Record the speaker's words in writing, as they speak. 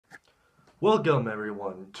Welcome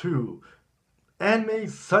everyone to Anime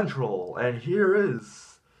Central, and here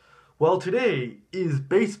is today is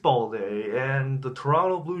baseball day and the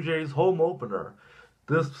Toronto Blue Jays home opener.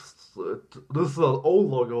 This this is an old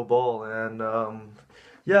logo ball, and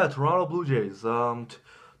yeah, Toronto Blue Jays.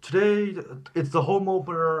 Today it's the home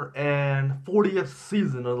opener and 40th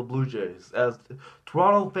season of the Blue Jays as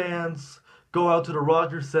Toronto fans go out to the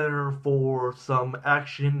Rogers Center for some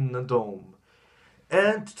action in the dome.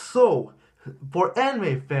 And so, for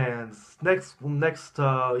anime fans, next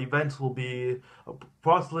events will be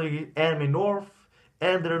approximately Anime North,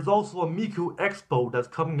 and there's also a Miku Expo that's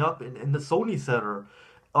coming up in the Sony Center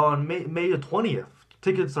on May the 20th.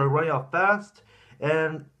 Tickets are running out fast,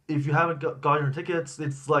 and if you haven't gotten your tickets,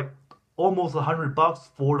 it's like almost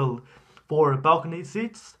 $100 for balcony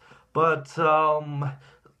seats. But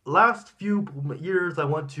last few years, I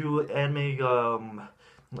went to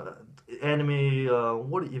uh,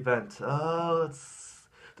 what event? It's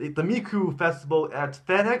the Miku Festival at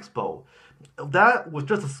Fan Expo. That was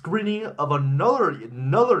just a screening of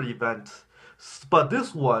another event, but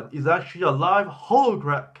this one is actually a live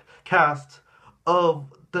hologram cast of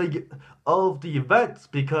the events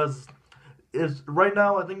because it's right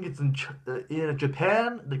now. I think it's in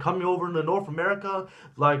Japan. They're coming over into North America,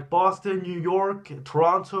 like Boston, New York,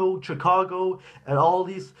 Toronto, Chicago, and all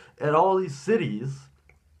these cities,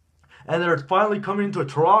 and they're finally coming to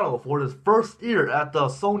Toronto for this first year at the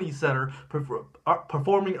Sony Center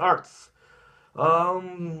Performing Arts.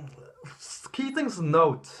 Um, Key things to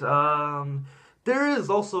note. There is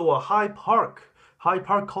also a High Park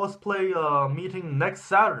cosplay meeting next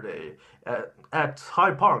Saturday at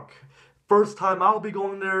High Park. First time I'll be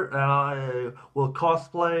going there, and I will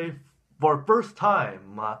cosplay for first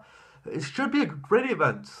time. It should be a great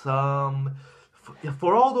event.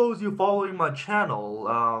 For all those you following my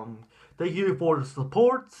channel, thank you for the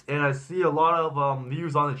support, and I see a lot of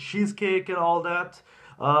views on the cheesecake and all that.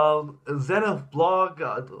 Zenith blog,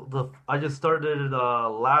 I just started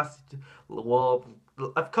well,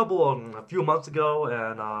 a few months ago,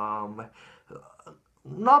 and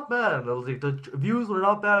not bad. Like, the views are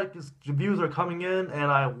not bad. Just the views are coming in,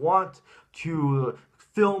 and I want to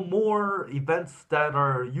film more events that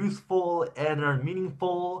are useful and are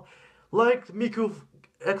meaningful, like Miku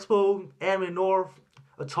Expo, Anime North,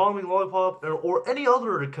 Atomic Lollipop, or any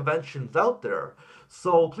other conventions out there.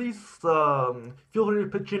 So please feel free to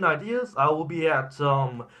pitch in ideas. I will be at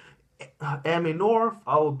Anime North.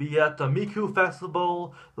 I will be at the Miku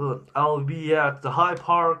Festival. I will be at the High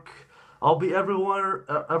Park. I'll be everywhere,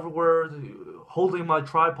 holding my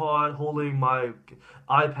tripod, holding my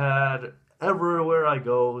iPad, everywhere I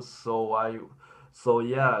go. So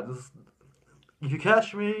yeah, if you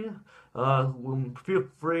catch me, feel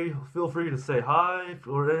free to say hi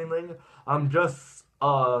or anything. I'm just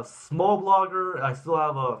a small blogger. I still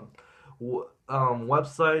have a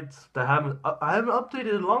website that I haven't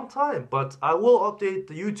updated in a long time, but I will update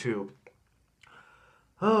the YouTube.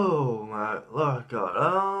 Oh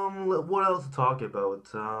God. What else to talk about?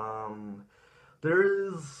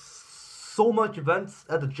 There is so much events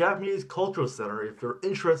at the Japanese Cultural Center. If you're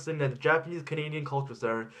interested in the Japanese Canadian Cultural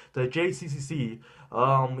Center, the JCCC,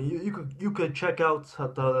 you could check out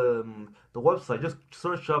the website. Just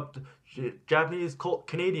search up the Japanese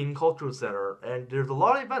Canadian Cultural Center, and there's a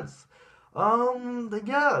lot of events.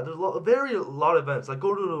 Yeah, there's very a lot of events. I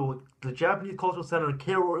go to the Japanese Cultural Center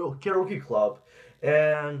karaoke club,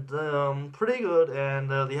 and pretty good. And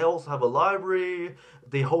they also have a library.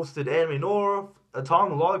 They hosted Anime North,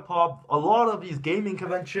 Atomic Lollipop, a lot of these gaming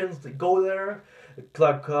conventions. They go there,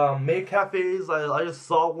 like maid cafes. I just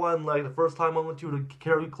saw one like the first time I went to the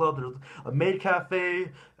karaoke club. There's a maid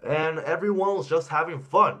cafe, and everyone was just having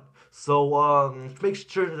fun. So make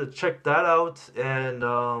sure to check that out, and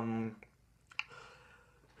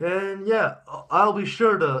yeah, I'll be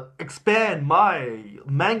sure to expand my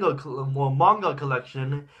manga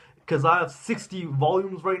collection because I have 60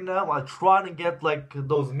 volumes right now. I'm trying to get like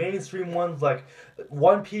those mainstream ones like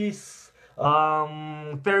One Piece,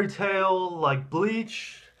 Fairy Tail, like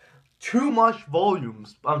Bleach. Too much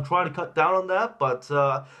volumes. I'm trying to cut down on that, but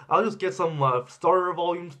I'll just get some starter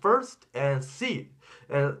volumes first and see.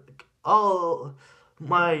 And I'll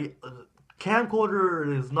my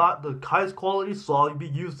camcorder is not the highest quality, so I'll be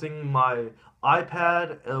using my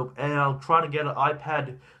iPad, and I'm trying to get an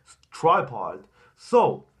iPad tripod.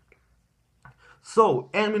 So,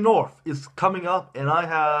 Anime North is coming up, and I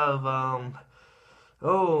have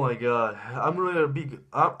oh my God, I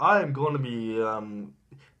am going to be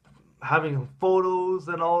having photos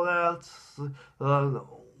and all that. Uh,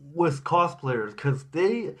 with cosplayers because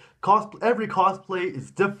every cosplay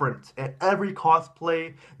is different and every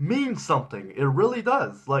cosplay means something. It really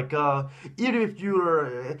does. Like even if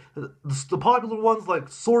you're the popular ones like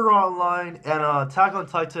Sword Art Online and Attack on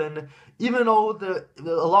Titan, even though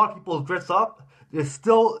a lot of people dress up, it's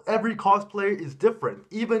still every cosplay is different.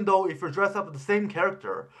 Even though if you're dressed up as the same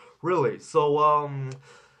character, really. So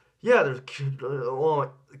yeah, there's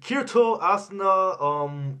Kirito, Asuna,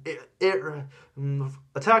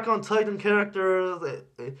 Attack on Titan characters.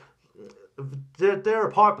 They're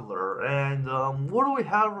popular. And what do we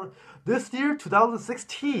have this year,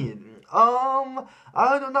 2016? I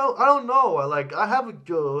don't know. I don't know. Like I haven't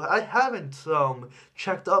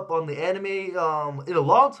checked up on the anime in a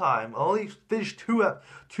long time. I only finished two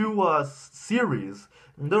series.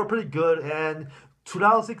 And they were pretty good. And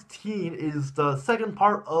 2016 is the second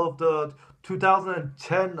part of the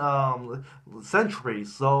 2010 century.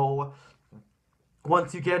 So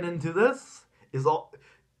once you get into this, it's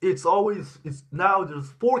now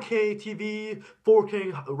there's 4K TV,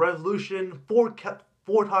 4K resolution, four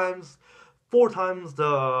times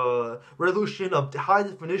the resolution of high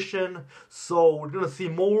definition. So we're gonna see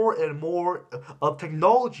more and more of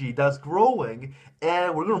technology that's growing,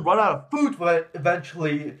 and we're gonna run out of food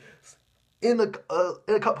eventually in the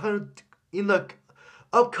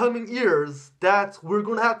upcoming years. That we're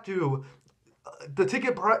gonna have to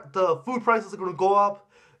the food prices are gonna go up.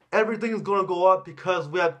 Everything is gonna go up because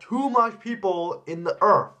we have too much people in the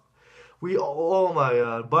earth. Oh my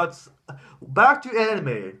god. But back to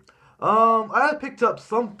anime. I picked up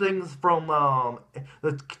some things from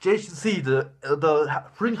the JCC, the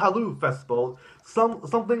Spring Hallyu Festival.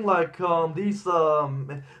 Something like these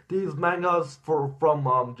mangas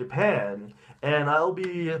from Japan, and I'll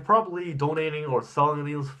be probably donating or selling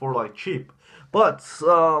these for like cheap. But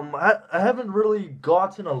I haven't really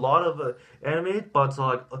gotten a lot of anime, but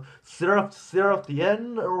like Seraph the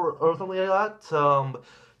End or something like that.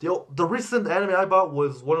 The recent anime I bought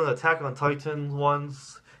was one of the Attack on Titan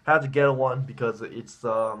ones. Had to get one because it's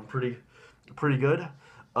pretty good.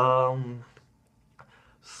 Um,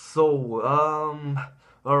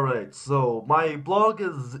 all right. So my blog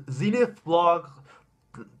is Zenith blog,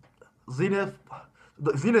 Zenith,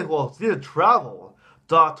 Zenith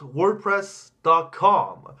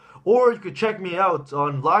Travel.wordpress.com, or you could check me out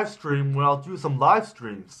on live stream when I'll do some live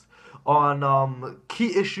streams on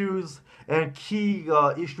key issues and key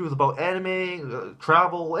issues about anime,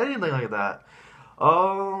 travel, anything like that.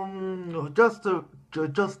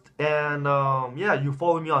 Yeah, you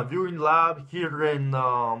follow me on Viewing Lab here in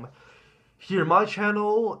my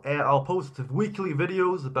channel, and I'll post weekly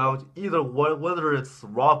videos about whether it's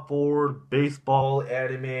Rockford, baseball,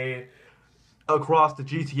 anime, across the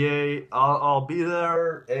GTA. I'll be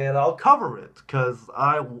there and I'll cover it because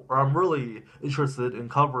I'm really interested in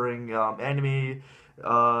covering anime,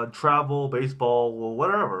 travel, baseball,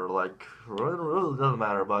 whatever. Like, it really doesn't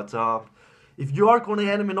matter. But if you are going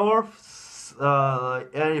to Anime North,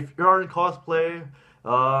 and if you are in cosplay,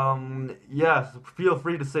 yes, feel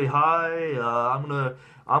free to say hi.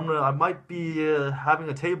 I might be having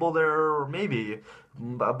a table there, or maybe,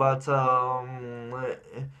 but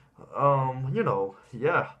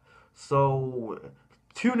yeah. So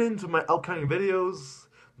tune in to my upcoming videos.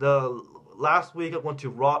 The last week I went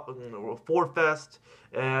to Ford Fest,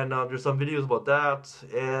 and there's some videos about that.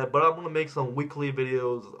 But I'm gonna make some weekly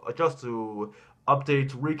videos just to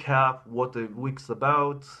update, recap what the week's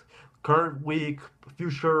about, current week,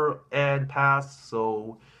 future, and past.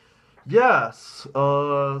 So yes,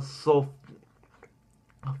 so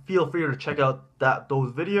feel free to check out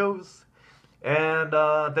those videos. And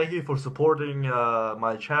thank you for supporting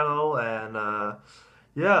my channel. And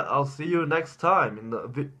yeah, I'll see you next time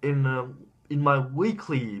in my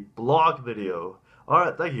weekly blog video. All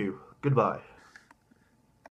right, thank you. Goodbye.